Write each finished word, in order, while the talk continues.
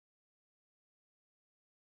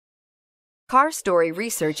Car Story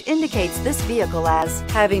research indicates this vehicle as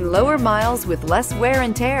having lower miles with less wear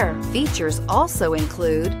and tear. Features also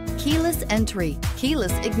include keyless entry,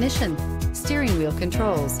 keyless ignition, steering wheel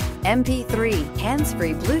controls, MP3,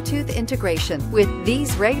 hands-free Bluetooth integration. With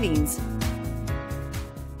these ratings,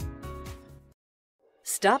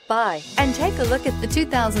 stop by and take a look at the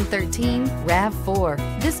 2013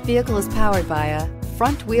 RAV4. This vehicle is powered by a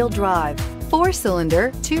front-wheel drive,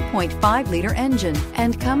 4-cylinder, 2.5-liter engine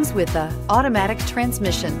and comes with a automatic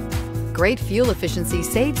transmission. Great fuel efficiency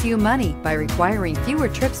saves you money by requiring fewer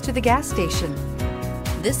trips to the gas station.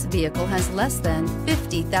 This vehicle has less than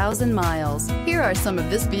 50,000 miles. Here are some of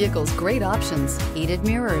this vehicle's great options: heated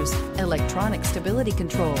mirrors, electronic stability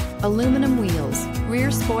control, aluminum wheels,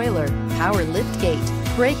 rear spoiler, power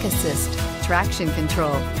liftgate, brake assist, traction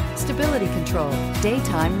control, stability control,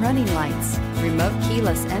 daytime running lights, remote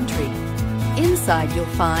keyless entry. Inside you'll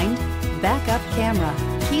find backup camera,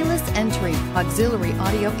 keyless entry, auxiliary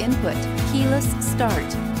audio input, keyless start,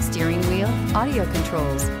 steering wheel audio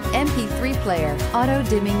controls, MP3 player, auto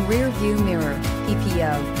dimming rear view mirror,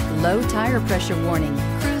 PPO, low tire pressure warning,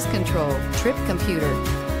 cruise control, trip computer.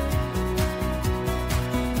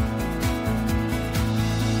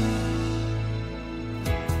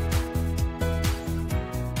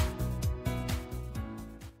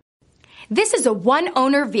 This is a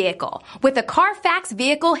one-owner vehicle with a CARFAX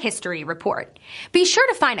Vehicle History Report. Be sure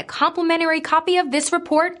to find a complimentary copy of this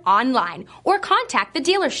report online or contact the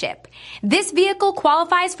dealership. This vehicle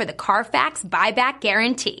qualifies for the CARFAX Buyback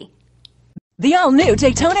Guarantee. The all-new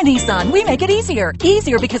Daytona Nissan. We make it easier.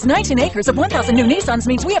 Easier because 19 acres of 1,000 new Nissans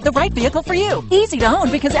means we have the right vehicle for you. Easy to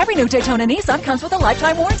own because every new Daytona Nissan comes with a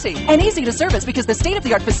lifetime warranty. And easy to service because the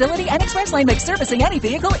state-of-the-art facility and express lane makes servicing any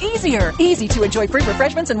vehicle easier. Easy to enjoy free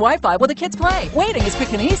refreshments and Wi-Fi while the kids play. Waiting is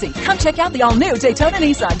quick and easy. Come check out the all-new Daytona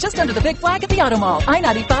Nissan just under the big flag at the Automall.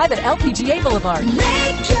 I-95 at MPGAll Boulevard.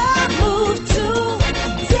 Make your move to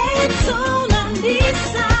Daytona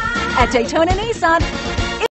Nissan. At Daytona Nissan.